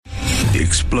The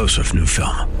explosive new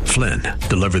film, Flynn,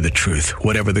 deliver the truth,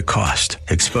 whatever the cost,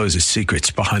 exposes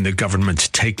secrets behind the government's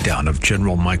takedown of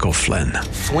General Michael Flynn.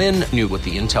 Flynn knew what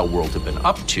the intel world had been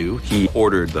up to. He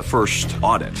ordered the first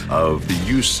audit of the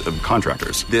use of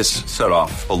contractors. This set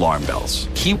off alarm bells.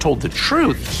 He told the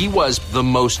truth. He was the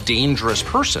most dangerous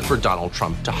person for Donald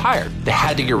Trump to hire. They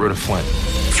had to get rid of Flynn.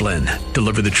 Flynn,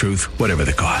 deliver the truth, whatever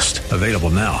the cost. Available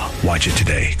now. Watch it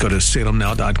today. Go to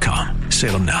salemnow.com.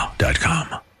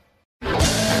 salemnow.com.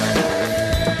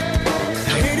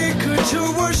 To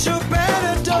worship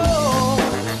and adore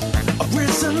a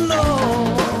risen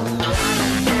Lord.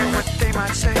 Hear what they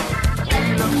might say.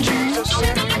 We love Jesus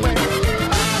anyway.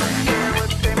 Hear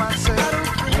what they might say.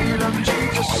 We love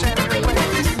Jesus anyway.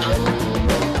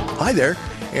 Hi there,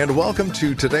 and welcome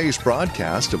to today's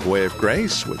broadcast of Way of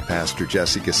Grace with Pastor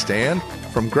Jesse Gastan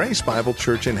from Grace Bible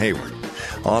Church in Hayward,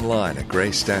 online at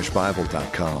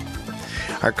grace-bible.com.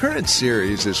 Our current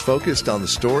series is focused on the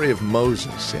story of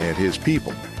Moses and his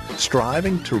people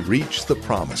striving to reach the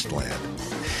promised land.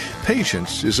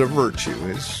 Patience is a virtue,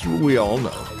 as we all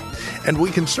know, and we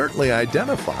can certainly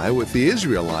identify with the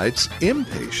Israelites'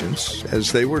 impatience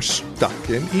as they were stuck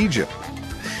in Egypt.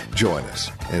 Join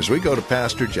us as we go to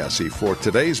Pastor Jesse for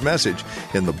today's message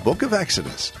in the book of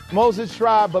Exodus. Moses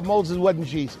tried, but Moses wasn't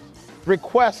Jesus.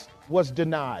 Request was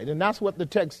denied, and that's what the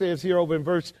text says here over in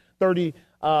verse 33.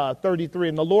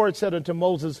 And the Lord said unto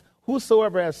Moses,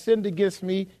 whosoever has sinned against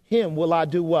me, him will I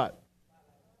do what?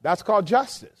 That's called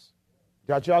justice.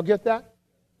 Did y'all get that?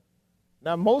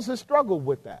 Now, Moses struggled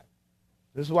with that.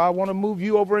 This is why I want to move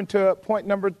you over into point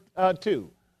number 2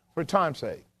 for time's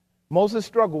sake. Moses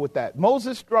struggled with that.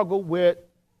 Moses struggled with,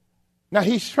 now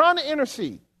he's trying to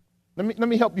intercede. Let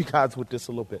me help you guys with this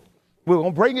a little bit. We're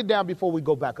going to bring it down before we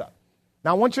go back up.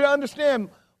 Now, I want you to understand,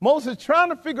 Moses is trying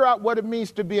to figure out what it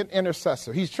means to be an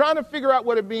intercessor. He's trying to figure out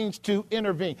what it means to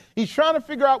intervene. He's trying to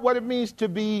figure out what it means to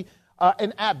be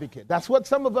an advocate. That's what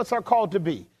some of us are called to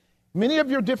be. Many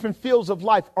of your different fields of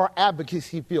life are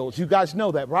advocacy fields. You guys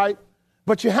know that, right?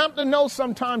 But you have to know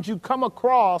sometimes you come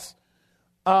across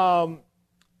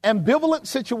ambivalent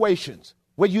situations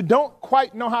where you don't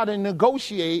quite know how to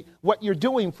negotiate what you're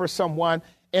doing for someone,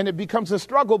 and it becomes a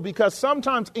struggle because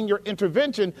sometimes in your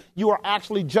intervention, you are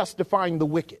actually justifying the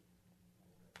wicked.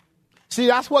 See,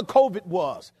 that's what COVID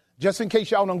was, just in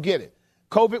case y'all don't get it.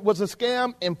 COVID was a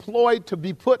scam employed to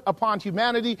be put upon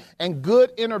humanity, and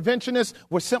good interventionists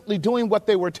were simply doing what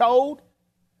they were told,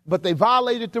 but they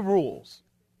violated the rules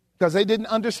because they didn't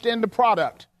understand the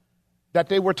product that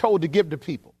they were told to give to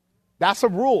people. That's a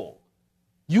rule.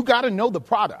 You got to know the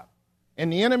product.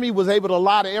 And the enemy was able to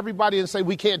lie to everybody and say,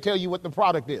 we can't tell you what the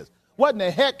product is. What in the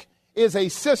heck is a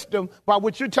system by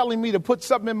which you're telling me to put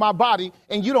something in my body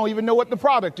and you don't even know what the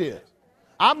product is?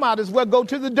 I might as well go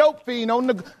to the dope fiend on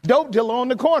the dope dealer on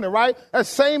the corner, right? That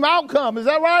same outcome. Is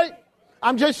that right?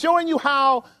 I'm just showing you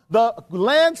how the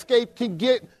landscape can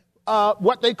get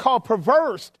what they call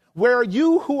perverse, where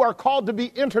you who are called to be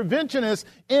interventionists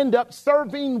end up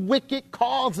serving wicked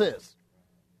causes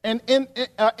and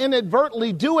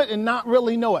inadvertently do it and not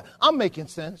really know it. I'm making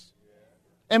sense.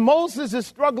 And Moses is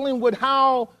struggling with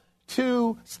how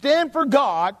to stand for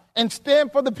God and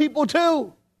stand for the people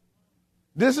too.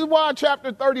 This is why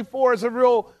chapter 34 is a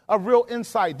real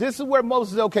insight. This is where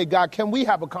Moses says, okay, God, can we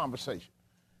have a conversation?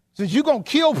 Since you're going to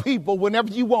kill people whenever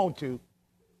you want to,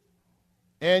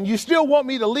 and you still want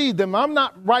me to lead them, I'm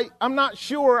not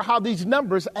sure how these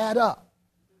numbers add up.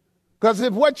 Because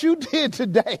if what you did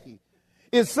today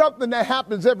is something that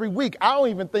happens every week, I don't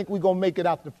even think we're going to make it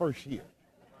out the first year.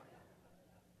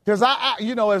 Because I,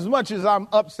 as much as I'm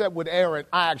upset with Aaron,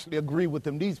 I actually agree with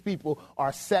him. These people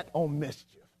are set on mischief.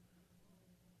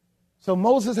 So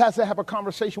Moses has to have a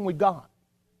conversation with God.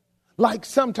 Like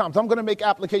sometimes, I'm going to make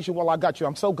application while I got you.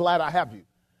 I'm so glad I have you.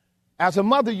 As a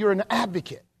mother, you're an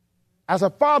advocate. As a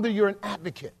father, you're an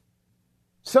advocate.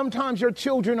 Sometimes your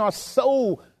children are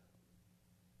so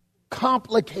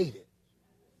complicated.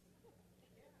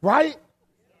 Right?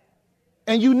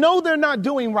 And you know they're not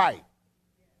doing right.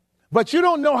 But you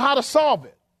don't know how to solve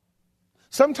it.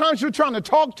 Sometimes you're trying to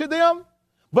talk to them,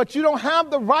 but you don't have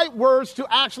the right words to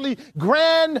actually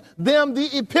grant them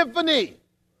the epiphany.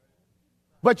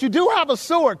 But you do have a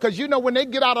sword, because you know when they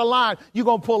get out of line, you're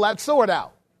going to pull that sword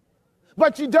out.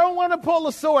 But you don't want to pull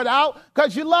the sword out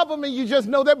because you love them and you just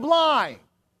know they're blind.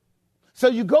 So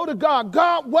you go to God.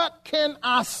 God, what can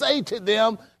I say to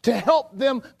them to help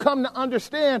them come to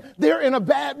understand they're in a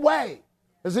bad way?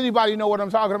 Does anybody know what I'm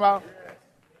talking about?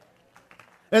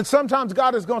 And sometimes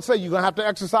God is going to say, you're going to have to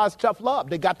exercise tough love.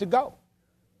 They got to go.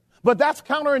 But that's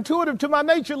counterintuitive to my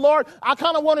nature, Lord. I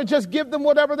kind of want to just give them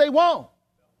whatever they want.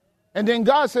 And then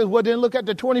God says, well, then look at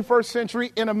the 21st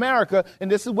century in America, and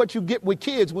this is what you get with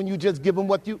kids when you just give them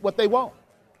what they want.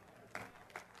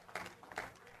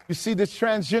 You see this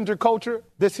transgender culture?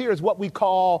 This here is what we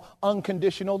call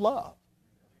unconditional love.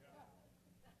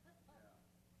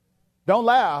 Don't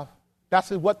laugh.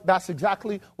 That's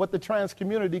exactly what the trans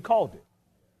community called it.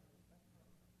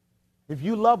 If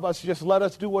you love us, just let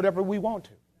us do whatever we want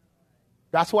to.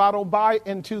 That's why I don't buy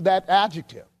into that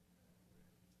adjective.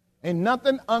 Ain't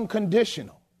nothing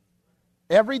unconditional.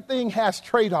 Everything has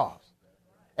trade-offs.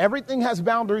 Everything has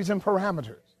boundaries and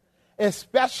parameters,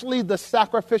 especially the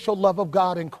sacrificial love of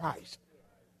God in Christ.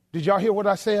 Did y'all hear what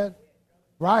I said?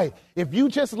 Right. If you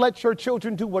just let your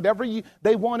children do whatever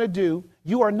they want to do,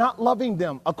 you are not loving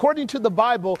them. According to the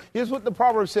Bible, here's what the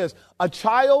proverb says. A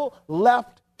child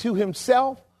left to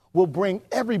himself will bring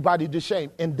everybody to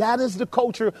shame. And that is the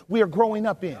culture we are growing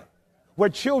up in, where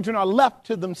children are left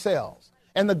to themselves.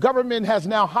 And the government has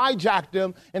now hijacked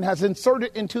them and has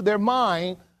inserted into their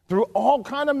mind through all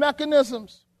kind of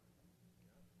mechanisms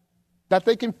that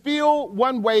they can feel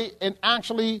one way and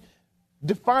actually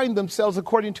define themselves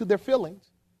according to their feelings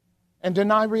and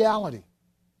deny reality.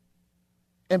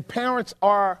 And parents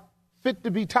are fit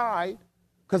to be tied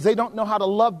because they don't know how to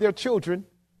love their children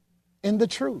in the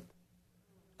truth.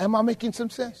 Am I making some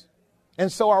sense?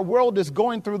 And so our world is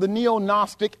going through the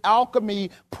neo-Gnostic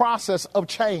alchemy process of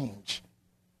change.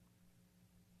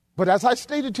 But as I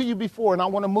stated to you before, and I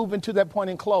want to move into that point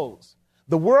and close,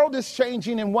 the world is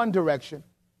changing in one direction,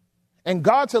 and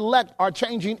God's elect are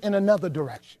changing in another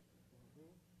direction.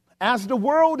 As the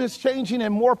world is changing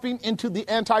and morphing into the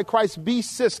Antichrist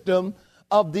beast system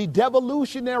of the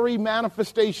devolutionary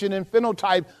manifestation and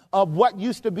phenotype of what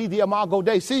used to be the Imago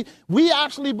Dei. See, we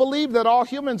actually believe that all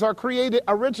humans are created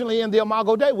originally in the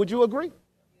Imago Dei. Would you agree?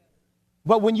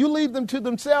 But when you leave them to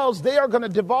themselves, they are going to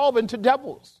devolve into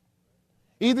devils.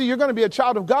 Either you're going to be a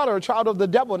child of God or a child of the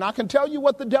devil. And I can tell you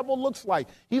what the devil looks like.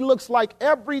 He looks like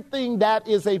everything that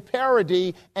is a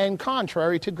parody and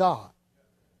contrary to God.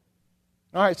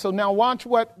 All right, so now watch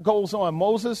what goes on.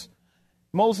 Moses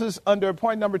under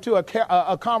point number 2,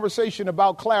 a conversation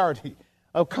about clarity.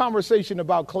 A conversation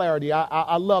about clarity.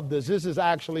 I love this. This is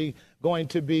actually going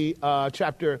to be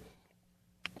chapter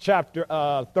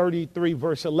 33,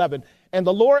 verse 11. And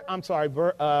the Lord,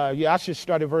 I should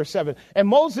start at verse 7. And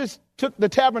Moses took the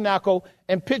tabernacle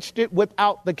and pitched it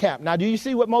without the camp. Now, do you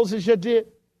see what Moses just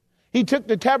did? He took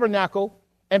the tabernacle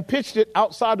and pitched it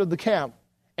outside of the camp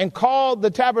and called the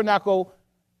tabernacle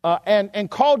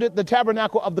and called it the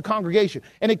tabernacle of the congregation.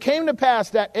 And it came to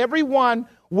pass that everyone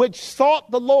which sought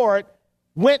the Lord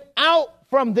went out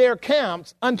from their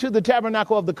camps unto the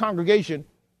tabernacle of the congregation,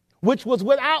 which was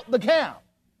without the camp.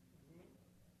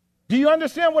 Do you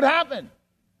understand what happened?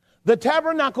 The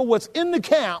tabernacle was in the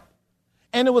camp,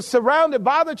 and it was surrounded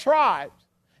by the tribes.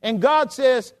 And God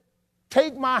says,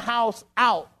 take my house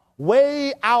out,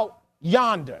 way out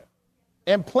yonder,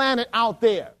 and plant it out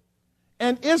there.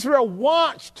 And Israel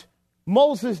watched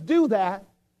Moses do that,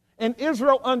 and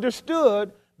Israel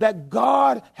understood that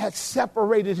God had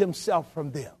separated himself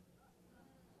from them.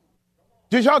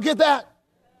 Did y'all get that?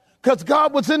 Because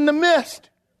God was in the midst.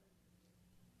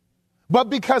 But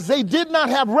because they did not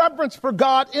have reverence for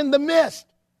God in the midst,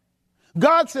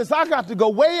 God says, I got to go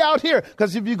way out here.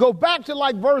 Because if you go back to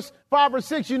like verse 5 or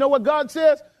 6, you know what God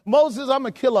says? Moses, I'm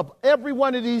going to kill up every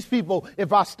one of these people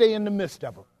if I stay in the midst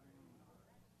of them.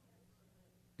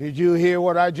 Did you hear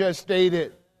what I just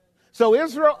stated? So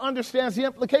Israel understands the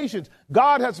implications.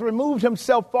 God has removed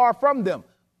himself far from them.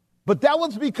 But that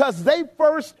was because they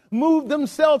first moved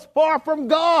themselves far from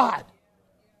God.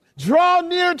 Draw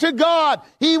near to God.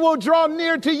 He will draw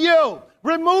near to you.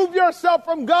 Remove yourself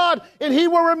from God and he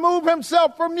will remove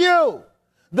himself from you.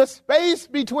 The space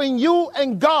between you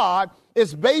and God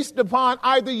is based upon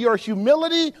either your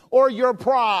humility or your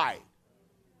pride.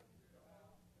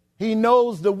 He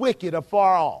knows the wicked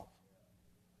afar off.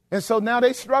 And so now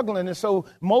they're struggling. And so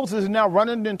Moses is now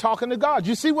running and talking to God.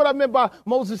 You see what I meant by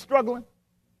Moses struggling?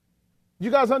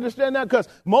 You guys understand that? Because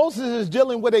Moses is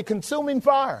dealing with a consuming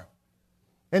fire.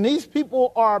 And these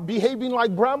people are behaving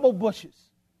like bramble bushes.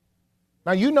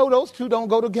 Now, you know those two don't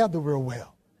go together real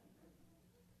well.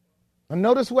 And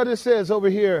notice what it says over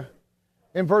here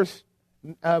in verse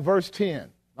 10.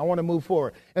 I want to move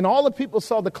forward. And all the people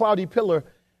saw the cloudy pillar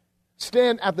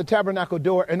stand at the tabernacle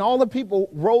door, and all the people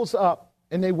rose up,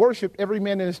 and they worshiped every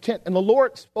man in his tent. And the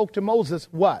Lord spoke to Moses,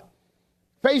 what?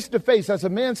 face to face, as a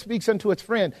man speaks unto his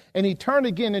friend, and he turned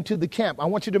again into the camp. I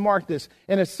want you to mark this.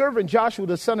 And his servant Joshua,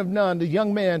 the son of Nun, the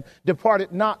young man,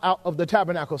 departed not out of the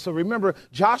tabernacle. So remember,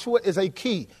 Joshua is a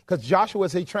key, because Joshua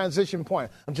is a transition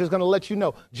point. I'm just going to let you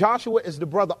know. Joshua is the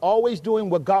brother always doing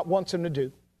what God wants him to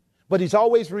do, but he's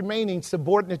always remaining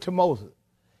subordinate to Moses.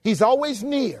 He's always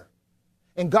near.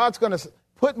 And God's going to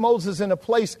put Moses in a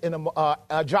place,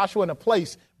 Joshua in a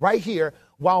place right here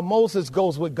while Moses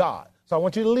goes with God. So I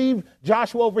want you to leave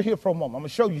Joshua over here for a moment. I'm going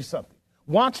to show you something.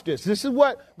 Watch this. This is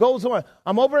what goes on.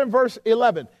 I'm over in verse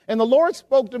 11. And the Lord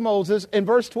spoke to Moses in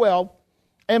verse 12.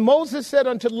 And Moses said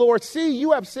unto the Lord, see,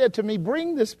 you have said to me,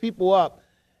 bring this people up,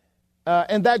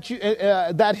 and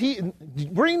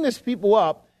bring this people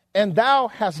up, and thou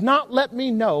hast not let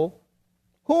me know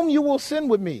whom you will send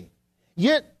with me.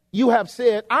 Yet you have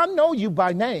said, I know you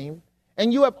by name,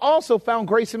 and you have also found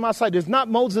grace in my sight. Is not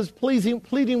Moses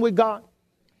pleading with God?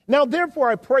 Now, therefore,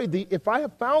 I pray thee, if I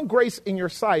have found grace in your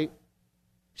sight,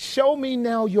 show me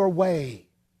now your way,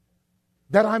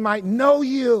 that I might know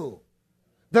you,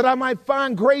 that I might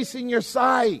find grace in your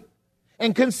sight,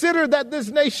 and consider that this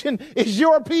nation is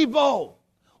your people.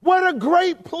 What a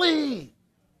great plea.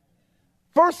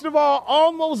 First of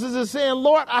all Moses is saying,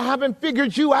 Lord, I haven't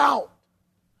figured you out.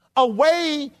 A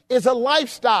way is a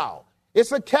lifestyle.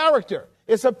 It's a character.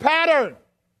 It's a pattern.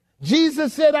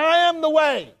 Jesus said, I am the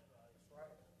way.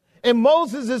 And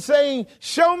Moses is saying,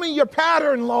 show me your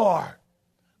pattern, Lord,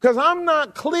 because I'm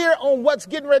not clear on what's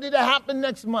getting ready to happen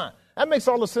next month. That makes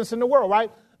all the sense in the world,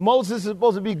 right? Moses is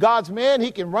supposed to be God's man. He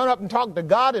can run up and talk to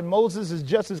God, and Moses is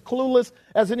just as clueless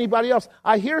as anybody else.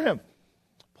 I hear him.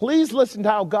 Please listen to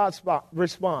how God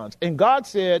responds. And God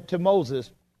said to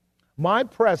Moses, my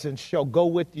presence shall go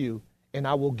with you, and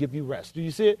I will give you rest. Do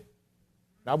you see it?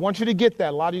 I want you to get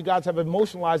that. A lot of you guys have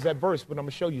emotionalized that verse, but I'm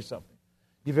going to show you something.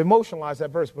 You've emotionalized that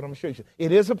verse, but I'm going to show you.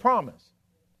 It is a promise.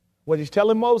 What he's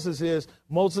telling Moses is,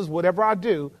 Moses, whatever I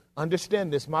do,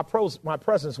 understand this. My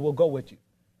presence will go with you.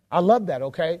 I love that,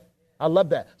 okay? I love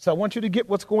that. So I want you to get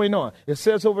what's going on. It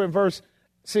says over in verse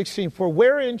 16, for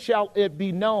wherein shall it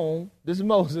be known, this is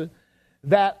Moses,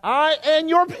 that I and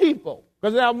your people,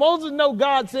 because now Moses know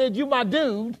God said, you my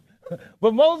dude,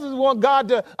 but Moses want God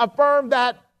to affirm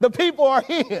that the people are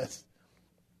his.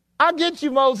 I get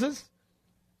you, Moses.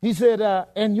 He said,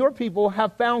 and your people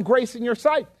have found grace in your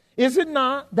sight. Is it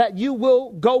not that you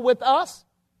will go with us?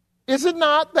 Is it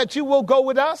not that you will go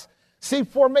with us? See,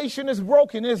 formation is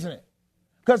broken, isn't it?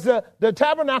 Because the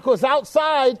tabernacle is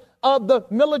outside of the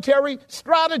military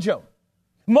stratagem.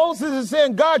 Moses is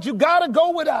saying, God, you got to go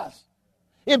with us.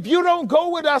 If you don't go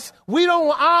with us,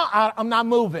 I'm not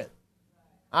moving.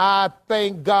 I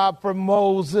thank God for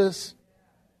Moses.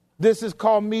 This is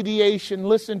called mediation.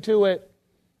 Listen to it.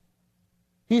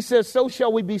 He says, so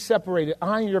shall we be separated,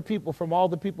 I and your people, from all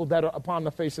the people that are upon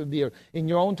the face of the earth. In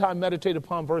your own time, meditate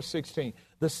upon verse 16.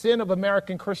 The sin of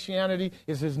American Christianity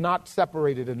is not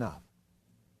separated enough.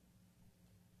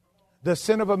 The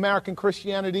sin of American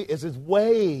Christianity is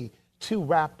way too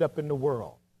wrapped up in the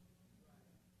world.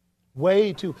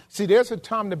 Way too. See, there's a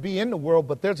time to be in the world,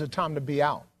 but there's a time to be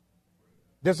out.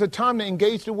 There's a time to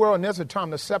engage the world, and there's a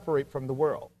time to separate from the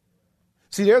world.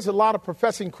 See, there's a lot of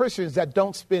professing Christians that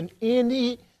don't spend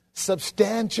any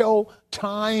substantial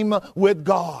time with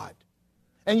God.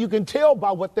 And you can tell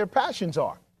by what their passions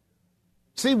are.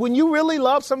 See, when you really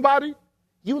love somebody,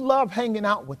 you love hanging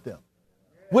out with them.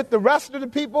 With the rest of the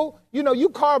people, you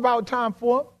carve out time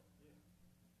for them.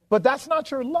 But that's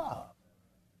not your love.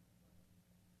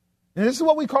 And this is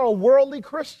what we call worldly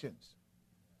Christians.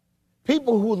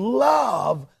 People who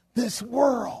love this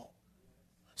world.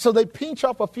 So they pinch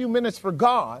off a few minutes for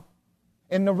God,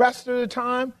 and the rest of the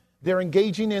time, they're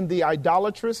engaging in the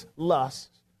idolatrous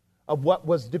lust of what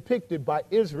was depicted by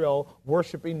Israel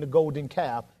worshiping the golden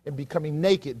calf and becoming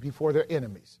naked before their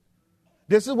enemies.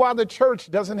 This is why the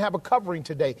church doesn't have a covering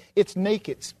today. It's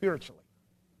naked spiritually.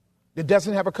 It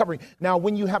doesn't have a covering. Now,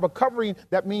 when you have a covering,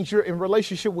 that means you're in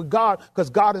relationship with God,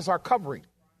 because God is our covering.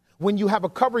 When you have a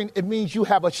covering, it means you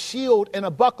have a shield and a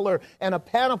buckler and a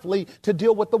panoply to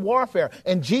deal with the warfare.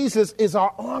 And Jesus is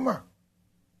our armor.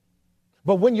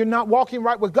 But when you're not walking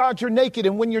right with God, you're naked.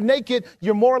 And when you're naked,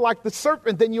 you're more like the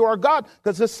serpent than you are God,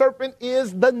 because the serpent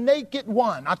is the naked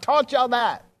one. I taught y'all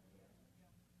that.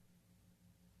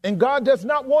 And God does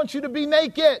not want you to be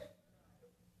naked.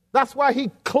 That's why he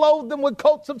clothed them with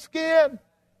coats of skin.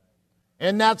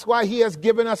 And that's why he has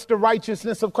given us the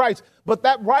righteousness of Christ. But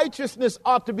that righteousness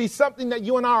ought to be something that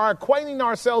you and I are acquainting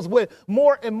ourselves with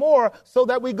more and more, so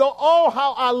that we go, oh,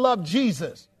 how I love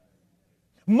Jesus.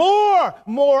 More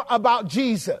about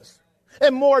Jesus,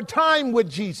 and more time with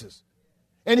Jesus.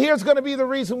 And here's going to be the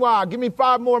reason why. Give me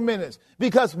 5 more minutes.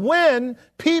 Because when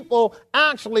people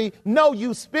actually know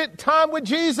you spent time with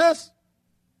Jesus,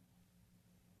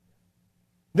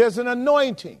 there's an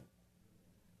anointing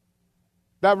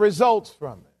that results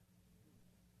from it.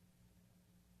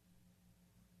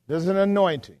 There's an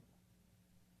anointing.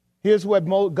 Here's what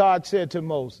God said to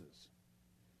Moses.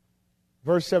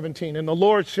 Verse 17, and the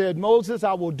Lord said, Moses,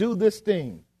 I will do this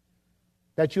thing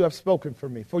that you have spoken for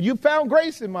me. For you found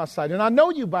grace in my sight, and I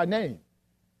know you by name.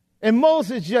 And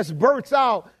Moses just bursts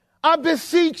out, I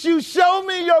beseech you, show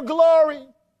me your glory.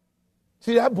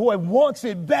 See, that boy wants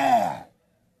it bad.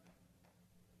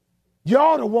 You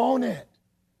ought to want it.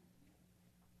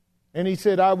 And he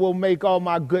said, I will make all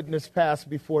my goodness pass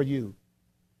before you.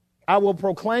 I will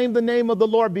proclaim the name of the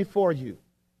Lord before you.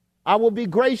 I will be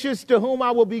gracious to whom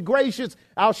I will be gracious.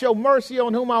 I'll show mercy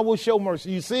on whom I will show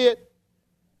mercy. You see it?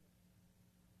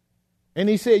 And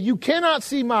he said, you cannot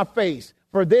see my face,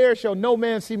 for there shall no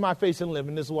man see my face and live.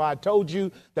 And this is why I told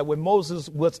you that when Moses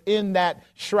was in that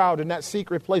shroud, in that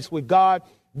secret place with God,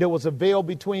 there was a veil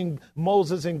between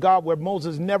Moses and God where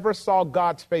Moses never saw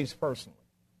God's face personally.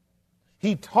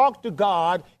 He talked to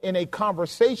God in a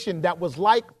conversation that was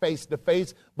like face to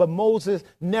face, but Moses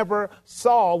never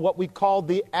saw what we call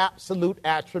the absolute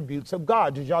attributes of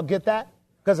God. Did y'all get that?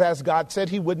 Because as God said,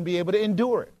 he wouldn't be able to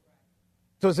endure it.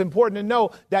 So it's important to know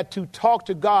that to talk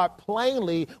to God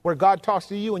plainly, where God talks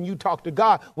to you and you talk to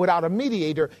God without a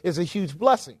mediator, is a huge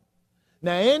blessing.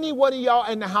 Now, any one of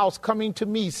y'all in the house coming to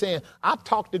me saying, I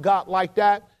talk to God like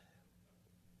that,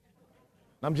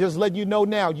 I'm just letting you know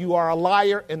now, you are a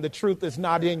liar and the truth is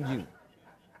not in you.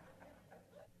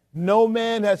 No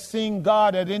man has seen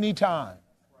God at any time.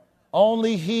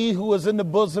 Only he who is in the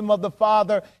bosom of the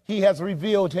Father, he has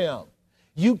revealed him.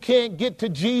 You can't get to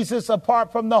Jesus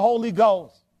apart from the Holy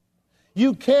Ghost.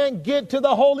 You can't get to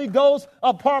the Holy Ghost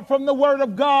apart from the Word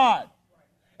of God.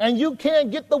 And you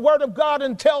can't get the Word of God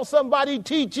until somebody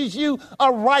teaches you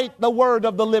aright the Word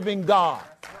of the living God.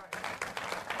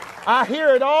 I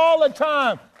hear it all the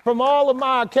time from all of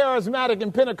my charismatic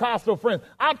and Pentecostal friends.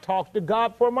 I talk to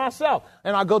God for myself.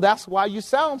 And I go, that's why you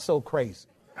sound so crazy.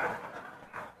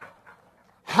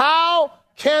 How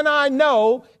can I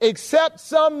know except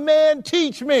some man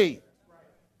teach me?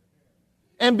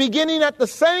 And beginning at the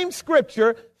same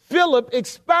scripture, Philip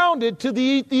expounded to the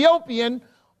Ethiopian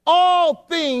all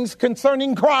things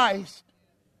concerning Christ.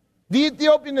 The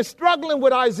Ethiopian is struggling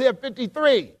with Isaiah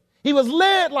 53. He was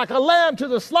led like a lamb to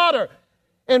the slaughter.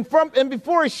 And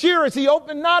before his shearers, he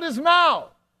opened not his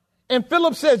mouth. And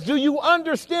Philip says, do you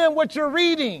understand what you're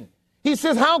reading? He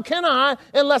says, how can I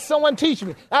unless someone teach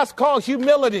me? That's called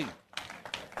humility.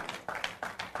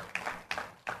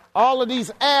 All of these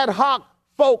ad hoc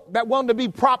folk that want to be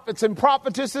prophets and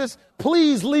prophetesses,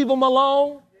 please leave them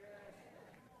alone.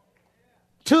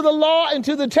 To the law and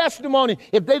to the testimony.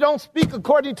 If they don't speak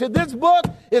according to this book,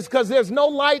 it's because there's no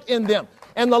light in them.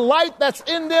 And the light that's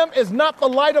in them is not the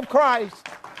light of Christ.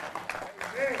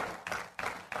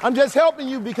 I'm just helping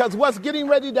you because what's getting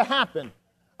ready to happen,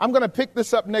 I'm going to pick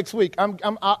this up next week.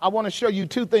 I want to show you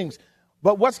 2 things.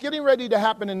 But what's getting ready to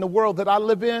happen in the world that I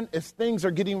live in is things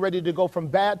are getting ready to go from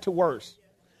bad to worse.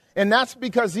 And that's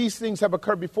because these things have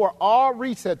occurred before. All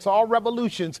resets, all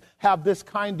revolutions have this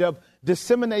kind of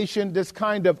dissemination, this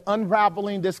kind of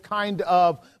unraveling, this kind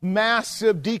of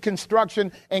massive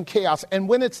deconstruction and chaos. And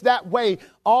when it's that way,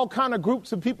 all kind of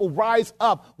groups of people rise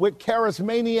up with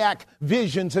charismaniac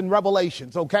visions and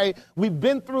revelations, okay? We've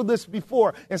been through this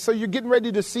before. And so you're getting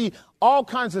ready to see all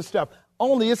kinds of stuff.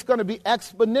 Only it's going to be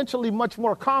exponentially much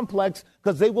more complex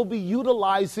because they will be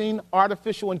utilizing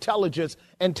artificial intelligence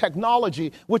and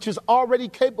technology, which is already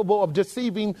capable of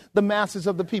deceiving the masses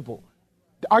of the people.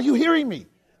 Are you hearing me?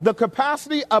 The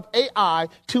capacity of AI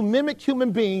to mimic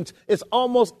human beings is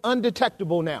almost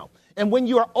undetectable now. And when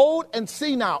you are old and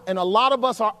senile, and a lot of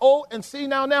us are old and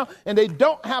senile now, and they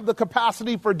don't have the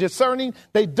capacity for discerning,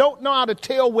 they don't know how to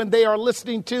tell when they are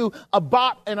listening to a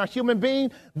bot and a human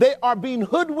being, they are being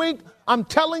hoodwinked. I'm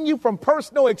telling you from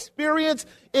personal experience,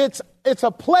 it's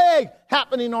a plague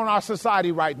happening on our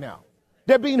society right now.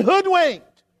 They're being hoodwinked.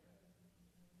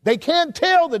 They can't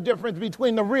tell the difference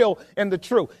between the real and the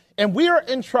true. And we are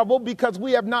in trouble because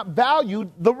we have not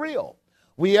valued the real.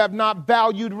 We have not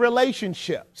valued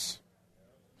relationships.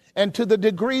 And to the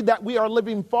degree that we are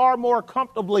living far more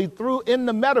comfortably through in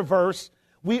the metaverse,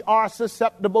 we are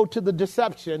susceptible to the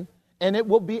deception, and it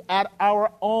will be at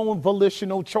our own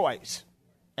volitional choice.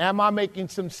 Am I making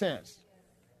some sense?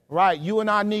 Right. You and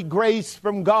I need grace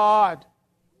from God.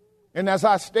 And as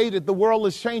I stated, the world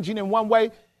is changing in one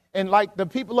way. And like the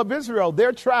people of Israel,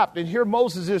 they're trapped. And here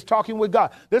Moses is talking with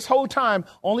God. This whole time,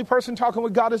 only person talking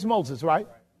with God is Moses, right?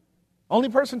 Only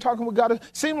person talking with God.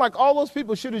 Seemed like all those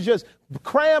people should have just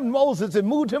crammed Moses and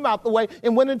moved him out the way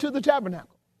and went into the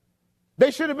tabernacle.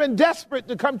 They should have been desperate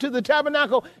to come to the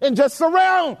tabernacle and just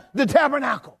surround the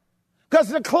tabernacle because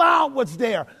the cloud was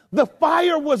there. The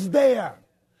fire was there.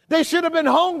 They should have been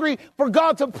hungry for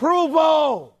God's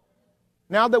approval.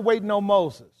 Now they're waiting on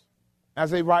Moses,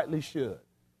 as they rightly should.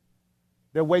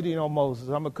 They're waiting on Moses.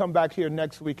 I'm going to come back here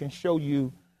next week and show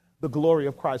you the glory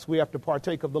of Christ. We have to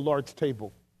partake of the Lord's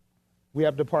table. We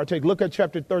have to partake. Look at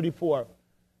chapter 34.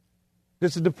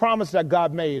 This is the promise that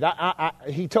God made.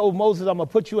 He told Moses, I'm going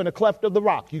to put you in a cleft of the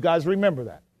rock. You guys remember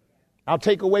that. I'll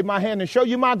take away my hand and show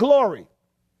you my glory.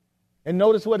 And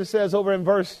notice what it says over in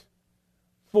verse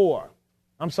 5.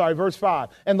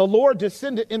 And the Lord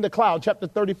descended in the cloud, chapter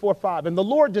 34:5. And the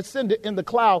Lord descended in the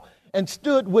cloud and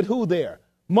stood with who there?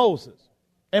 Moses.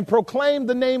 And proclaimed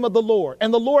the name of the Lord.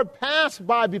 And the Lord passed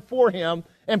by before him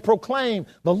and proclaimed,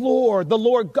 the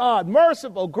Lord God,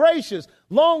 merciful, gracious,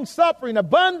 long-suffering,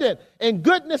 abundant in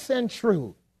goodness and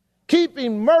truth,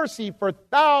 keeping mercy for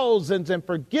thousands and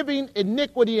forgiving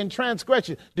iniquity and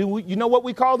transgression. You know what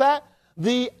we call that?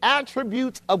 The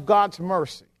attributes of God's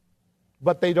mercy.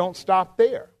 But they don't stop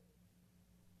there.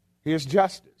 Here's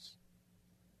justice.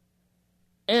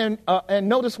 And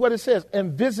notice what it says,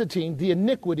 and visiting the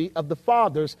iniquity of the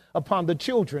fathers upon the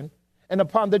children and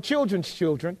upon the children's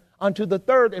children unto the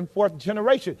third and fourth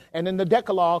generation, and in the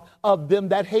Decalogue of them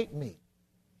that hate me.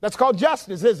 That's called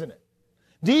justice, isn't it?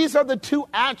 These are the two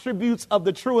attributes of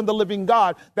the true and the living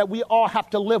God that we all have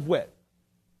to live with.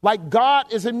 Like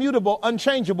God is immutable,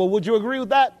 unchangeable. Would you agree with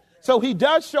that? So he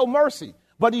does show mercy.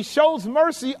 But he shows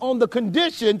mercy on the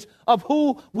conditions of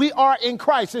who we are in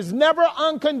Christ. It's never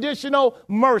unconditional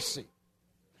mercy.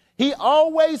 He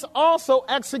always also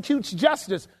executes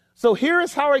justice. So here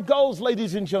is how it goes,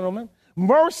 ladies and gentlemen.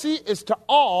 Mercy is to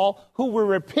all who will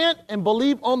repent and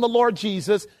believe on the Lord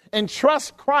Jesus and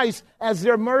trust Christ as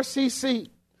their mercy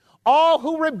seat. All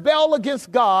who rebel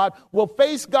against God will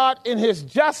face God in his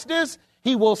justice.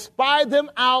 He will spy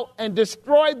them out and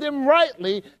destroy them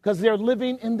rightly because they're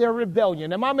living in their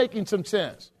rebellion. Am I making some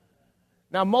sense?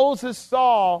 Now, Moses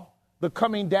saw the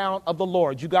coming down of the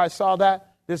Lord. You guys saw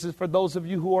that? This is for those of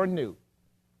you who are new.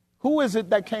 Who is it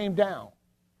that came down?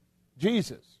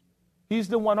 Jesus. He's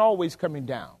the one always coming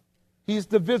down. He's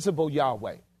the visible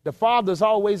Yahweh. The Father's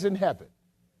always in heaven.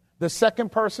 The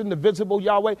second person, the visible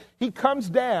Yahweh, he comes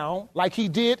down like he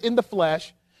did in the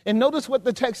flesh. And notice what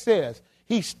the text says.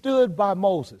 He stood by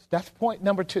Moses. That's point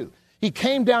number 2. He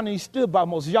came down and he stood by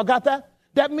Moses. Y'all got that?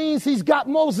 That means he's got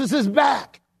Moses'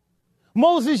 back.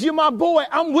 Moses, you're my boy.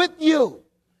 I'm with you.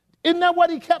 Isn't that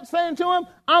what he kept saying to him?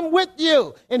 I'm with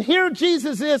you. And here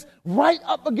Jesus is right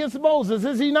up against Moses,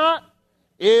 is he not?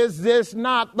 Is this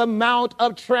not the Mount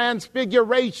of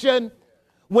Transfiguration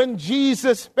when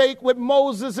Jesus spake with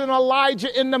Moses and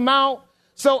Elijah in the mount?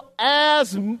 So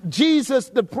as Jesus,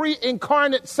 the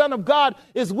pre-incarnate Son of God,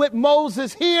 is with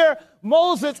Moses here,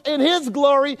 Moses in his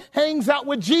glory hangs out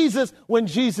with Jesus when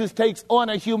Jesus takes on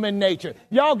a human nature.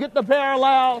 Y'all get the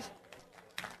parallels?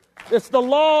 It's the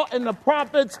law and the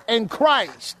prophets and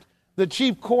Christ, the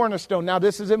chief cornerstone. Now,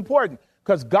 this is important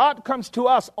because God comes to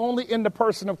us only in the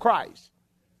person of Christ.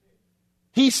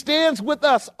 He stands with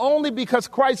us only because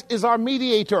Christ is our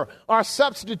mediator, our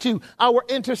substitute, our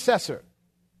intercessor.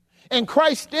 And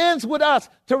Christ stands with us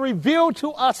to reveal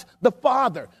to us the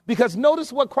Father. Because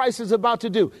notice what Christ is about to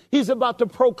do. He's about to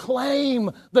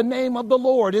proclaim the name of the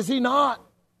Lord, is he not?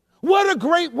 What a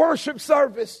great worship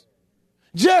service.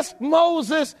 Just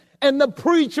Moses and the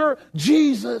preacher,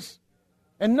 Jesus.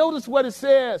 And notice what it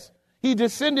says. He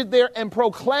descended there and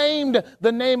proclaimed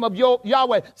the name of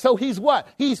Yahweh. So he's what?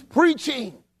 He's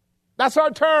preaching. That's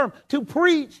our term, to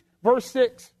preach. Verse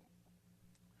 6.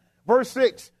 Verse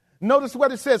 6. Notice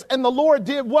what it says. And the Lord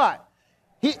did what?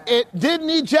 Didn't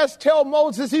he just tell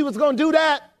Moses he was going to do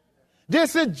that?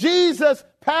 This is Jesus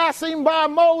passing by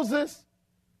Moses,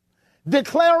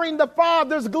 declaring the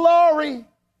Father's glory.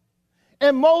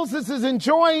 And Moses is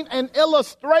enjoying an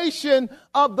illustration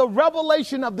of the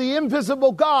revelation of the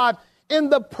invisible God in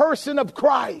the person of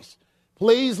Christ.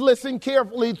 Please listen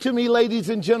carefully to me, ladies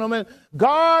and gentlemen.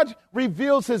 God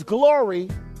reveals his glory,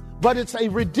 but it's a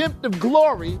redemptive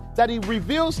glory that he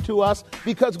reveals to us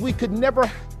because we could never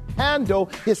handle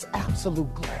his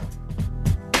absolute glory.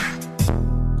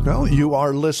 Well, you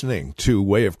are listening to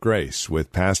Way of Grace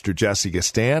with Pastor Jesse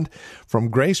Gistand from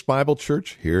Grace Bible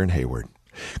Church here in Hayward.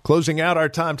 Closing out our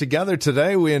time together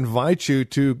today, we invite you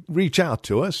to reach out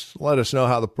to us. Let us know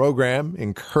how the program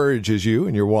encourages you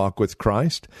in your walk with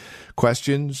Christ.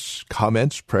 Questions,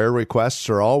 comments, prayer requests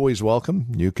are always welcome.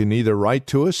 You can either write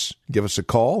to us, give us a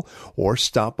call, or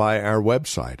stop by our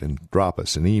website and drop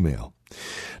us an email.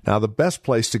 Now, the best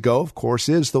place to go, of course,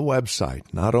 is the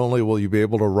website. Not only will you be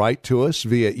able to write to us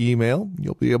via email,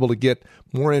 you'll be able to get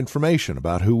more information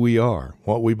about who we are,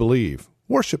 what we believe,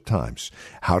 worship times,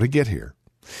 how to get here.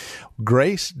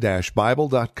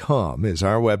 Grace-Bible.com is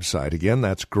our website. Again,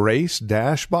 that's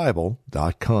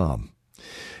Grace-Bible.com.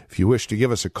 If you wish to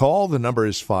give us a call, the number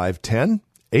is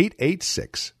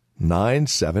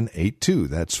 510-886-9782.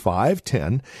 That's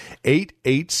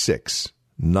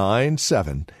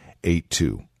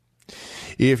 510-886-9782.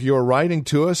 If you're writing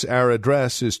to us, our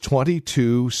address is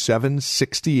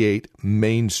 22768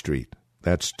 Main Street.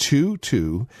 That's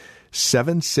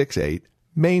 22768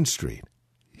 Main Street.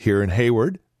 Here in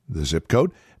Hayward, the zip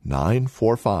code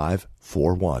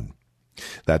 94541.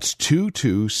 That's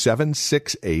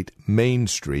 22768 Main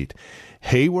Street,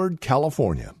 Hayward,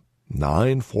 California,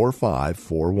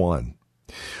 94541.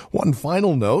 One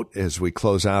final note as we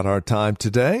close out our time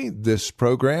today, this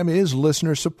program is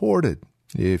listener supported.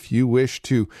 If you wish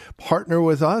to partner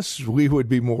with us, we would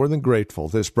be more than grateful.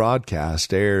 This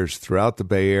broadcast airs throughout the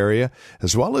Bay Area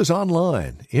as well as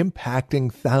online,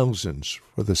 impacting thousands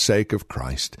for the sake of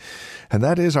Christ. And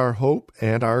that is our hope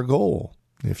and our goal.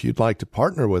 If you'd like to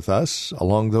partner with us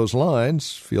along those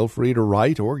lines, feel free to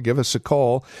write or give us a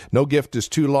call. No gift is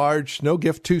too large, no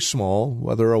gift too small,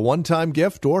 whether a one-time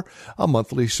gift or a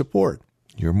monthly support.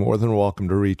 You're more than welcome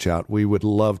to reach out. We would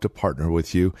love to partner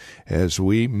with you as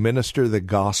we minister the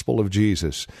gospel of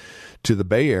Jesus to the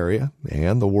Bay Area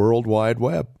and the World Wide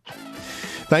Web.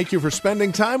 Thank you for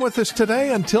spending time with us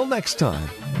today. Until next time,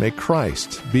 may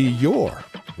Christ be your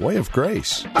way of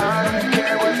grace. I don't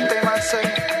care what they might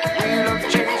say. We love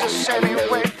Jesus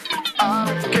anyway.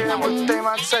 I don't care what they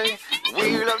might say.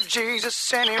 We love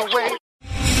Jesus anyway.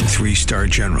 3-star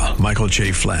General Michael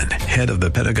J. Flynn, head of the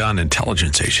Pentagon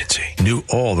Intelligence Agency, knew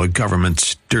all the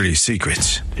government's dirty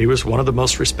secrets. He was one of the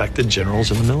most respected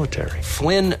generals in the military.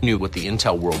 Flynn knew what the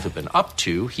intel world had been up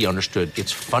to. He understood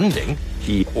its funding.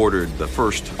 He ordered the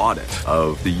first audit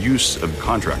of the use of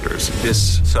contractors.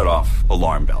 This set off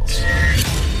alarm bells.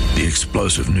 The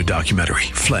explosive new documentary,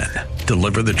 Flynn,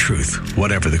 Deliver the Truth,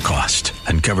 Whatever the Cost,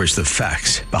 uncovers the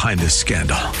facts behind this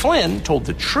scandal. Flynn told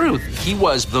the truth. He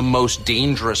was the most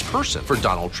dangerous person for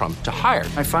Donald Trump to hire.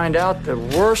 I find out the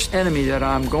worst enemy that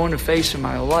I'm going to face in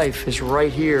my life is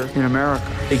right here in America.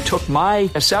 They took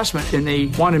my assessment and they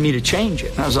wanted me to change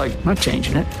it. And I was like, I'm not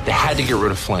changing it. They had to get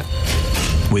rid of Flynn.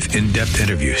 With in-depth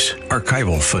interviews,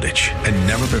 archival footage, and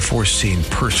never-before-seen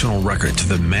personal records of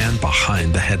the man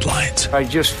behind the headlines. I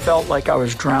just felt like I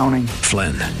was drowning.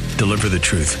 Flynn, Deliver the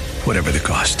Truth, Whatever the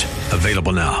Cost.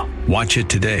 Available now. Watch it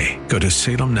today. Go to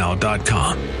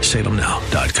salemnow.com.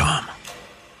 salemnow.com.